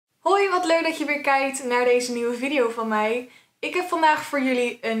Hoi, wat leuk dat je weer kijkt naar deze nieuwe video van mij. Ik heb vandaag voor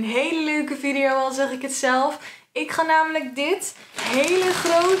jullie een hele leuke video, al zeg ik het zelf. Ik ga namelijk dit hele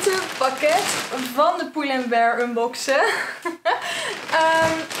grote pakket van de Pull&Bear unboxen.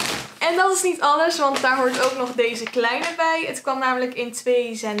 En dat is niet alles, want daar hoort ook nog deze kleine bij. Het kwam namelijk in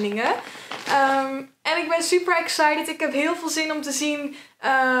 2 zendingen. En ik ben super excited. Ik heb heel veel zin om te zien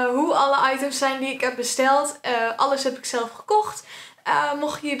hoe alle items zijn die ik heb besteld. Alles heb ik zelf gekocht.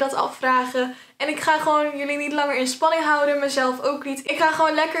 Mocht je je dat afvragen. En ik ga gewoon jullie niet langer in spanning houden. Mezelf ook niet. Ik ga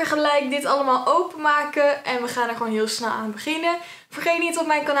gewoon lekker gelijk dit allemaal openmaken. En we gaan er gewoon heel snel aan beginnen. Vergeet niet op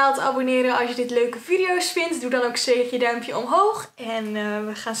mijn kanaal te abonneren als je dit leuke video's vindt. Doe dan ook zeker je duimpje omhoog. En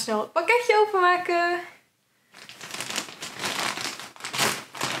we gaan snel het pakketje openmaken.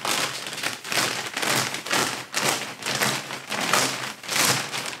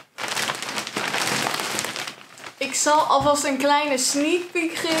 Ik zal alvast een kleine sneak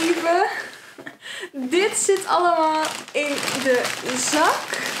peek geven. Dit zit allemaal in de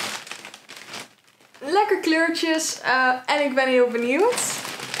zak. Lekker kleurtjes. En ik ben heel benieuwd.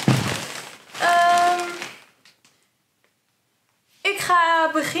 Ik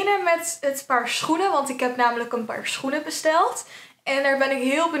ga beginnen met het paar schoenen. Want ik heb namelijk een paar schoenen besteld. En daar ben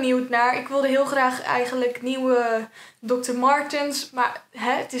ik heel benieuwd naar. Ik wilde heel graag eigenlijk nieuwe Dr. Martens. Maar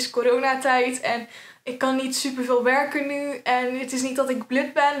het is coronatijd en ik kan niet super veel werken nu. En het is niet dat ik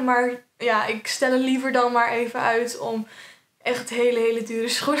blut ben. Maar ja, ik stel er liever dan maar even uit om echt hele dure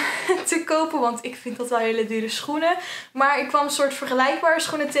schoenen te kopen. Want ik vind dat wel hele dure schoenen. Maar ik kwam een soort vergelijkbare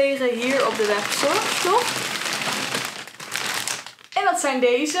schoenen tegen hier op de webshop. En dat zijn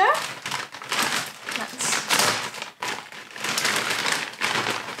deze.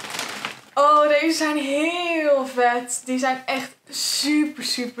 Oh, deze zijn heel vet. Die zijn echt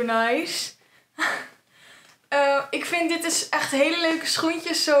super nice. Ik vind dit is echt hele leuke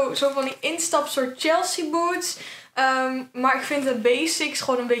schoentjes. Zo van die instap soort Chelsea boots. Maar ik vind de basics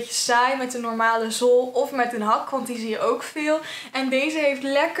gewoon een beetje saai met een normale zool of met een hak. Want die zie je ook veel. En deze heeft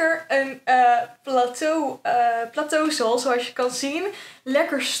lekker een plateauzool zoals je kan zien.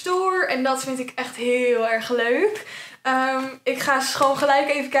 Lekker stoer en dat vind ik echt heel erg leuk. Ik ga gewoon gelijk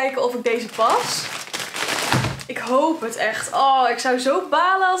even kijken of ik deze pas. Ik hoop het echt. Oh, ik zou zo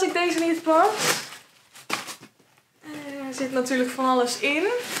balen als ik deze niet pas. Er zit natuurlijk van alles in.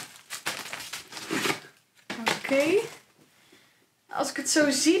 Oké. Als ik het zo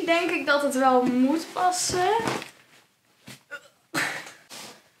zie, denk ik dat het wel moet passen.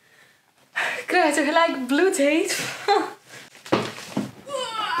 Ik krijg er gelijk bloedheet van.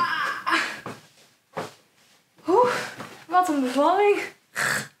 Wat een bevalling.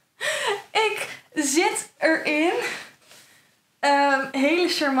 Ik zit erin. Hele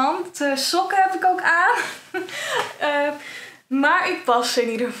charmante sokken heb ik ook aan. Maar ik pas ze in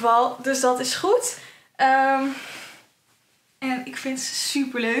ieder geval. Dus dat is goed. En ik vind ze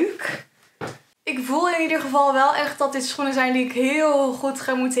super leuk. Ik voel in ieder geval wel echt dat dit schoenen zijn die ik heel goed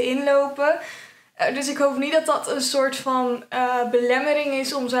ga moeten inlopen. Dus ik hoop niet dat dat een soort van belemmering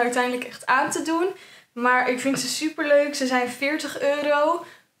is om ze uiteindelijk echt aan te doen. Maar ik vind ze super leuk. Ze zijn €40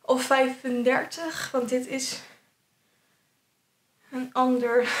 of 35. Want dit is een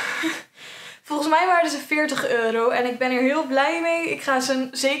ander. Volgens mij waren ze €40. En ik ben er heel blij mee. Ik ga ze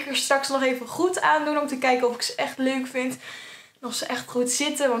zeker straks nog even goed aandoen. Om te kijken of ik ze echt leuk vind. En of ze echt goed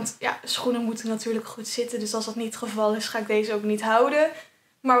zitten. Want ja, schoenen moeten natuurlijk goed zitten. Dus als dat niet het geval is, ga ik deze ook niet houden.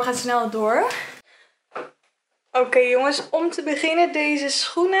 Maar we gaan snel door. Oké, jongens, om te beginnen deze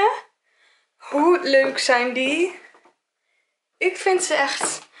schoenen. Hoe leuk zijn die? Ik vind ze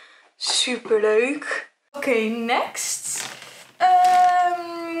echt super leuk. Oké, next.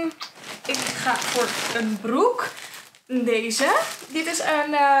 Ik ga voor een broek. Deze. Dit is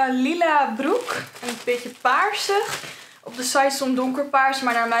een lila broek. Een beetje paarsig. Op de site stond donkerpaars,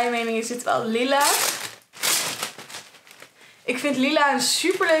 maar naar mijn mening is dit wel lila. Ik vind lila een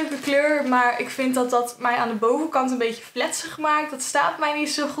super leuke kleur, maar ik vind dat dat mij aan de bovenkant een beetje fletsig maakt. Dat staat mij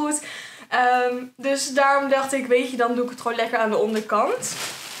niet zo goed. Dus daarom dacht ik, weet je, dan doe ik het gewoon lekker aan de onderkant.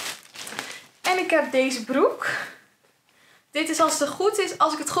 En ik heb deze broek. Dit is als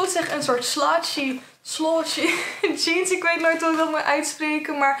ik het goed zeg, een soort slotchy jeans. Ik weet nooit hoe ik dat moet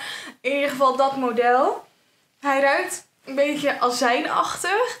uitspreken, maar in ieder geval dat model. Hij ruikt een beetje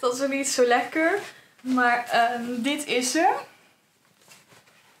azijnachtig. Dat is niet zo lekker. Maar dit is er.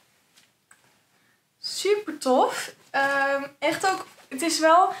 Super tof. Echt ook, het is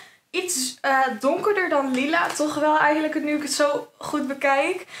wel iets donkerder dan lila. Toch wel eigenlijk, nu ik het zo goed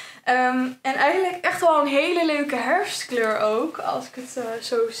bekijk. En eigenlijk echt wel een hele leuke herfstkleur ook. Als ik het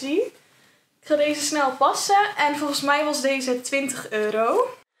zo zie. Ik ga deze snel passen. En volgens mij was deze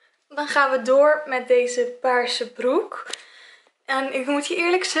 €20. Dan gaan we door met deze paarse broek. En ik moet je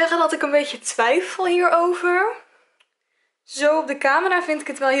eerlijk zeggen dat ik een beetje twijfel hierover. Zo op de camera vind ik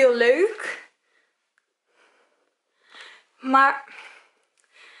het wel heel leuk. Maar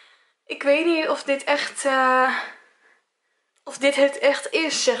ik weet niet of dit echt... of dit het echt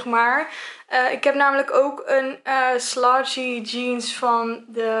is, zeg maar. Ik heb namelijk ook een sludgy jeans van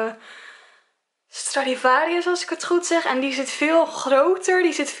de Stradivarius, als ik het goed zeg. En die zit veel groter,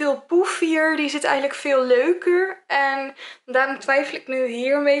 die zit veel poefier, die zit eigenlijk veel leuker. En daarom twijfel ik nu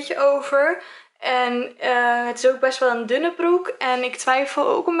hier een beetje over. En het is ook best wel een dunne broek. En ik twijfel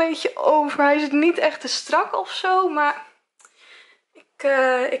ook een beetje over. Hij zit niet echt te strak of zo, maar...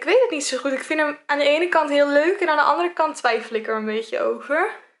 Ik weet het niet zo goed. Ik vind hem aan de ene kant heel leuk en aan de andere kant twijfel ik er een beetje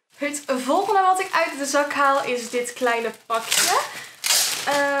over. Het volgende wat ik uit de zak haal is dit kleine pakje.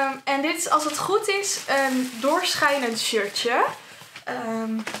 En dit is, als het goed is, een doorschijnend shirtje.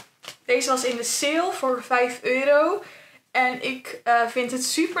 Deze was in de sale voor €5. En ik vind het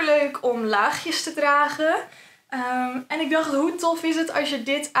super leuk om laagjes te dragen. En ik dacht, hoe tof is het als je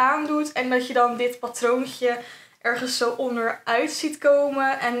dit aandoet en dat je dan dit patroontje ergens zo onderuit ziet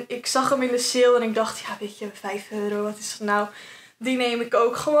komen. En ik zag hem in de sale en ik dacht, ja weet je, €5, wat is dat nou? Die neem ik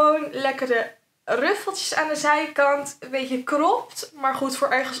ook gewoon. Lekker de ruffeltjes aan de zijkant. Een beetje cropped. Maar goed, voor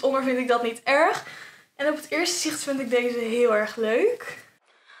ergens onder vind ik dat niet erg. En op het eerste zicht vind ik deze heel erg leuk.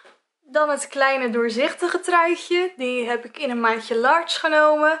 Dan het kleine doorzichtige truitje. Die heb ik in een maatje large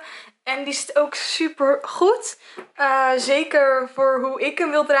genomen. En die zit ook super goed. Zeker voor hoe ik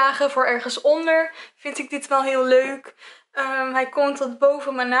hem wil dragen, voor ergens onder, vind ik dit wel heel leuk. Hij komt tot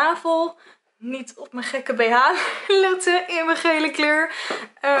boven mijn navel. Niet op mijn gekke BH-lutten in mijn gele kleur.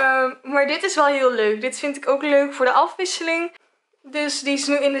 Maar dit is wel heel leuk. Dit vind ik ook leuk voor de afwisseling. Dus die is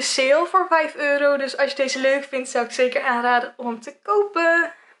nu in de sale voor €5. Dus als je deze leuk vindt, zou ik zeker aanraden om hem te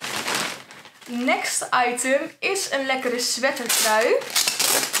kopen. Next item is een lekkere sweatertrui.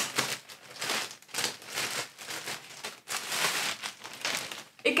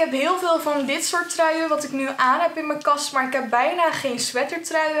 Ik heb heel veel van dit soort truien wat ik nu aan heb in mijn kast, maar ik heb bijna geen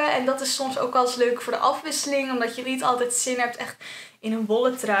sweatertruien. En dat is soms ook wel eens leuk voor de afwisseling, omdat je niet altijd zin hebt echt in een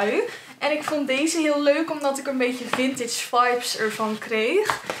wollen trui. En ik vond deze heel leuk, omdat ik een beetje vintage vibes ervan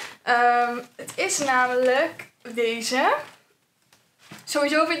kreeg. Het is namelijk deze.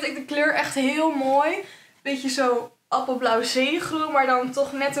 Sowieso vind ik de kleur echt heel mooi. Beetje zo appelblauw zeegroen, maar dan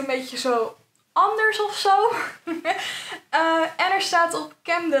toch net een beetje zo anders of zo. En er staat op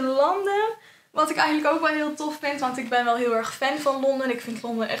Camden London. Wat ik eigenlijk ook wel heel tof vind, want ik ben wel heel erg fan van Londen. Ik vind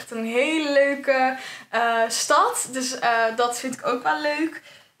Londen echt een hele leuke stad. Dus dat vind ik ook wel leuk.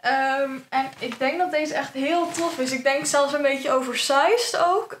 En ik denk dat deze echt heel tof is. Ik denk zelfs een beetje oversized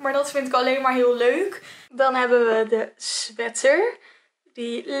ook. Maar dat vind ik alleen maar heel leuk. Dan hebben we de sweater.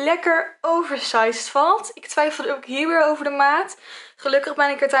 Die lekker oversized valt. Ik twijfelde ook hier weer over de maat. Gelukkig ben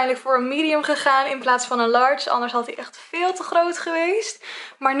ik uiteindelijk voor een medium gegaan in plaats van een large. Anders had hij echt veel te groot geweest.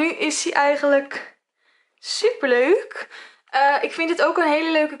 Maar nu is hij eigenlijk super leuk. Ik vind het ook een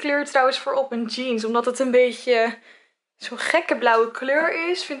hele leuke kleur trouwens voor op een jeans. Omdat het een beetje zo'n gekke blauwe kleur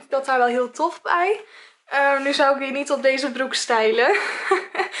is. Vind ik dat daar wel heel tof bij. Nu zou ik hier niet op deze broek stylen.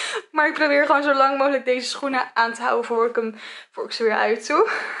 Maar ik probeer gewoon zo lang mogelijk deze schoenen aan te houden voor ik ze weer uit doe.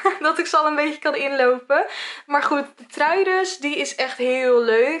 Dat ik ze al een beetje kan inlopen. Maar goed, de trui dus, die is echt heel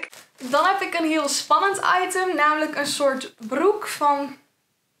leuk. Dan heb ik een heel spannend item. Namelijk een soort broek van...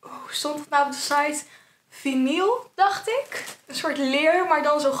 hoe stond het nou op de site? Vinyl, dacht ik. Een soort leer, maar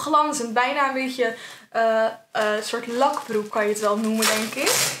dan zo glanzend. Bijna een beetje een soort lakbroek kan je het wel noemen, denk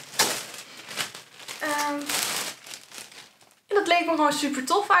ik. En dat leek me gewoon super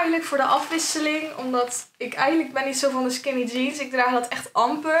tof eigenlijk voor de afwisseling. Omdat ik eigenlijk ben niet zo van de skinny jeans. Ik draag dat echt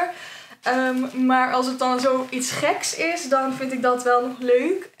amper. Maar als het dan zo iets geks is, dan vind ik dat wel nog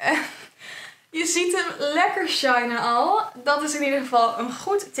leuk. Je ziet hem lekker shinen al. Dat is in ieder geval een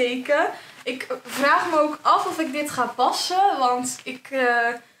goed teken. Ik vraag me ook af of ik dit ga passen. Want ik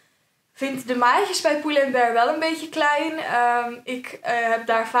vind de maatjes bij Pull&Bear wel een beetje klein. Ik heb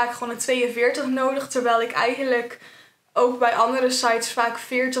daar vaak gewoon een 42 nodig. Terwijl ik eigenlijk ook bij andere sites vaak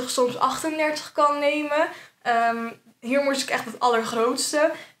 40, soms 38 kan nemen. Hier moest ik echt het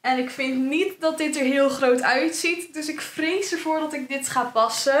allergrootste. En ik vind niet dat dit er heel groot uitziet. Dus ik vrees ervoor dat ik dit ga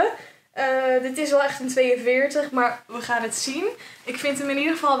passen. Dit is wel echt een 42, maar we gaan het zien. Ik vind hem in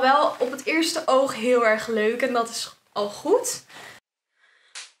ieder geval wel op het eerste oog heel erg leuk. En dat is al goed.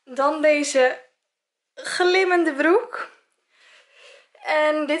 Dan deze glimmende broek.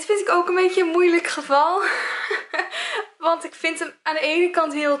 En dit vind ik ook een beetje een moeilijk geval. Want ik vind hem aan de ene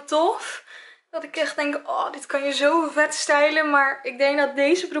kant heel tof. Dat ik echt denk, oh, dit kan je zo vet stylen. Maar ik denk dat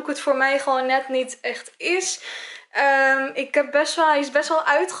deze broek het voor mij gewoon net niet echt is. Hij is best wel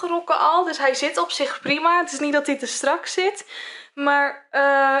uitgerokken al. Dus hij zit op zich prima. Het is niet dat hij te strak zit. Maar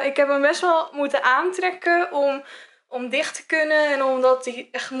ik heb hem best wel moeten aantrekken om dicht te kunnen. En omdat hij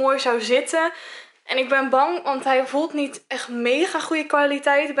echt mooi zou zitten. En ik ben bang, want hij voelt niet echt mega goede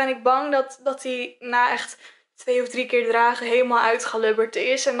kwaliteit. Ben ik bang dat hij na echt 2 of 3 keer dragen helemaal uitgelubberd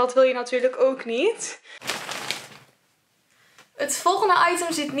is. En dat wil je natuurlijk ook niet. Het volgende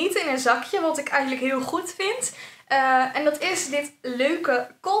item zit niet in een zakje, wat ik eigenlijk heel goed vind. En dat is dit leuke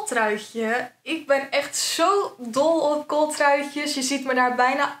kooltruitje. Ik ben echt zo dol op kooltruitjes. Je ziet me daar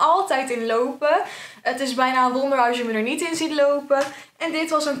bijna altijd in lopen. Het is bijna een wonder als je me er niet in ziet lopen. En dit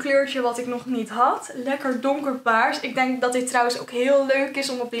was een kleurtje wat ik nog niet had. Lekker donkerpaars. Ik denk dat dit trouwens ook heel leuk is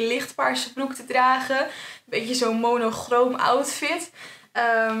om op die lichtpaarse broek te dragen. Beetje zo'n monochroom outfit.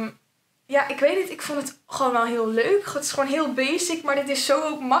 Ja, ik weet niet. Ik vond het gewoon wel heel leuk. Het is gewoon heel basic, maar dit is zo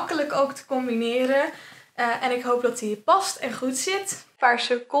ook makkelijk ook te combineren. En ik hoop dat hij past en goed zit.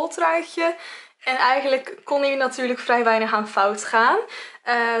 Paarse kooltruitje. En eigenlijk kon hij natuurlijk vrij weinig aan fout gaan.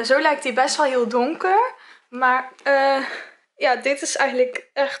 Zo lijkt hij best wel heel donker. Maar ja, dit is eigenlijk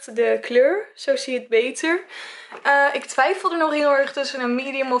echt de kleur. Zo zie je het beter. Ik twijfelde nog heel erg tussen een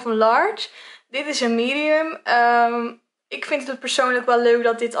medium of een large. Dit is een medium. Ik vind het persoonlijk wel leuk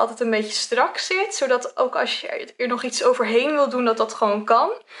dat dit altijd een beetje strak zit. Zodat ook als je er nog iets overheen wil doen, dat dat gewoon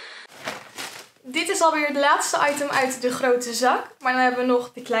kan. Dit is alweer het laatste item uit de grote zak. Maar dan hebben we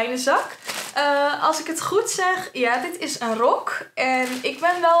nog de kleine zak. Als ik het goed zeg, ja, dit is een rok. En ik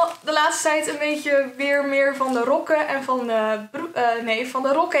ben wel de laatste tijd een beetje weer meer van de rokken en van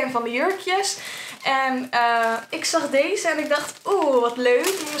de rokken en van de jurkjes. En ik zag deze en ik dacht, oeh, wat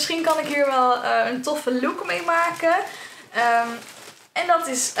leuk. Misschien kan ik hier wel een toffe look mee maken. En dat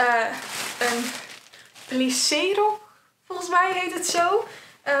is een plissé rok, volgens mij heet het zo.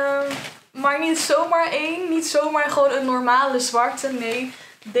 Maar niet zomaar één, niet zomaar gewoon een normale zwarte, nee.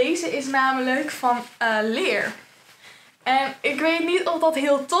 Deze is namelijk van leer. En ik weet niet of dat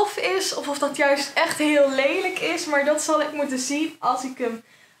heel tof is of dat juist echt heel lelijk is, maar dat zal ik moeten zien als ik hem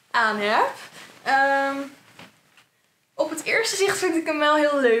aan heb. Op het eerste zicht vind ik hem wel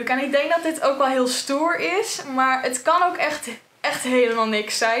heel leuk en ik denk dat dit ook wel heel stoer is, maar het kan ook echt helemaal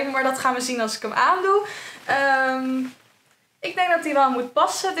niks zijn, maar dat gaan we zien als ik hem aandoe. Ik denk dat hij wel moet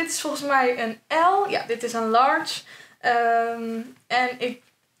passen. Dit is volgens mij een L. Ja, dit is een large. En ik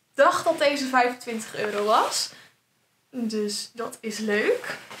dacht dat deze €25 was. Dus dat is leuk.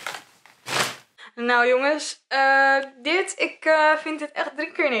 Nou jongens, ik vind dit echt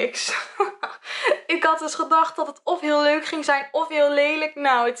 3 keer niks. Ik had dus gedacht dat het of heel leuk ging zijn of heel lelijk.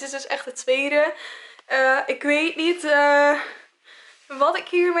 Nou, het is dus echt het tweede. Ik weet niet wat ik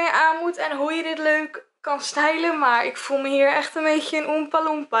hiermee aan moet en hoe je dit leuk kan stylen, maar ik voel me hier echt een beetje een Oompa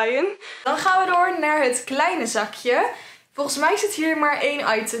Loompa in. Dan gaan we door naar het kleine zakje. Volgens mij zit hier maar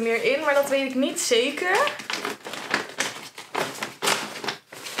 1 item meer in, maar dat weet ik niet zeker.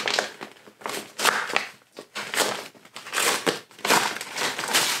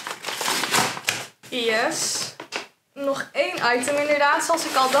 Yes. Nog 1 item inderdaad, zoals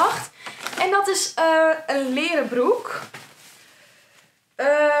ik al dacht. En dat is een leren broek.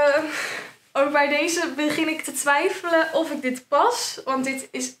 Ook bij deze begin ik te twijfelen of ik dit pas. Want dit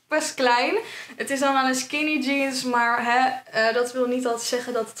is best klein. Het is dan wel een skinny jeans, maar dat wil niet altijd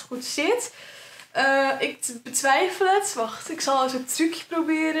zeggen dat het goed zit. Ik betwijfel het. Wacht, ik zal eens het trucje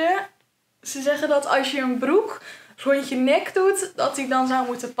proberen. Ze zeggen dat als je een broek rond je nek doet, dat die dan zou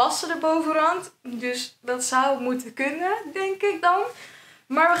moeten passen, de bovenrand. Dus dat zou moeten kunnen, denk ik dan.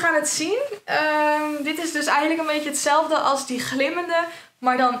 Maar we gaan het zien. Dit is dus eigenlijk een beetje hetzelfde als die glimmende,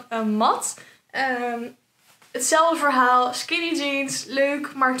 maar dan mat. Hetzelfde verhaal, skinny jeans,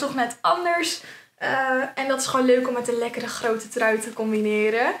 leuk, maar toch net anders. En dat is gewoon leuk om met een lekkere grote trui te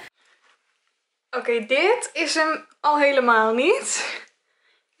combineren. Oké, dit is hem al helemaal niet.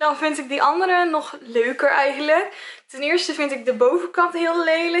 Dan vind ik die andere nog leuker eigenlijk. Ten eerste vind ik de bovenkant heel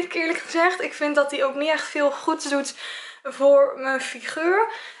lelijk, eerlijk gezegd. Ik vind dat die ook niet echt veel goeds doet voor mijn figuur.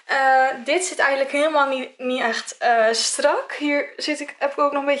 Dit zit eigenlijk helemaal niet echt strak. Hier heb ik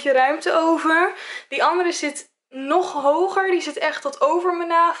ook nog een beetje ruimte over. Die andere zit nog hoger. Die zit echt tot over mijn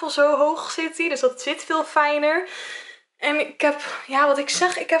navel. Zo hoog zit die. Dus dat zit veel fijner. En ik heb, ja, wat ik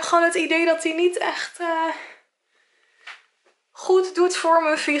zeg, ik heb gewoon het idee dat die niet echt goed doet voor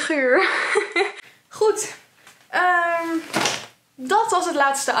mijn figuur. Goed. Dat was het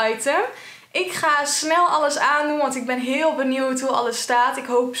laatste item. Ik ga snel alles aandoen, want ik ben heel benieuwd hoe alles staat. Ik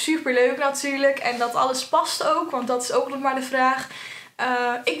hoop superleuk natuurlijk en dat alles past ook, want dat is ook nog maar de vraag.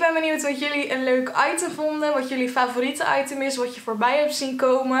 Ik ben benieuwd wat jullie een leuk item vonden. Wat jullie favoriete item is. Wat je voorbij hebt zien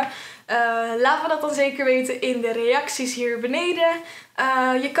komen. Laat me dat dan zeker weten in de reacties hier beneden.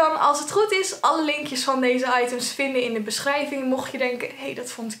 Je kan, als het goed is, alle linkjes van deze items vinden in de beschrijving. Mocht je denken, hé,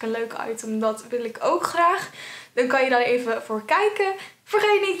 dat vond ik een leuk item, dat wil ik ook graag. Dan kan je daar even voor kijken.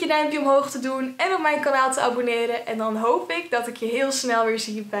 Vergeet niet je duimpje omhoog te doen en op mijn kanaal te abonneren. En dan hoop ik dat ik je heel snel weer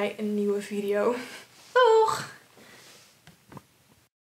zie bij een nieuwe video. Doeg!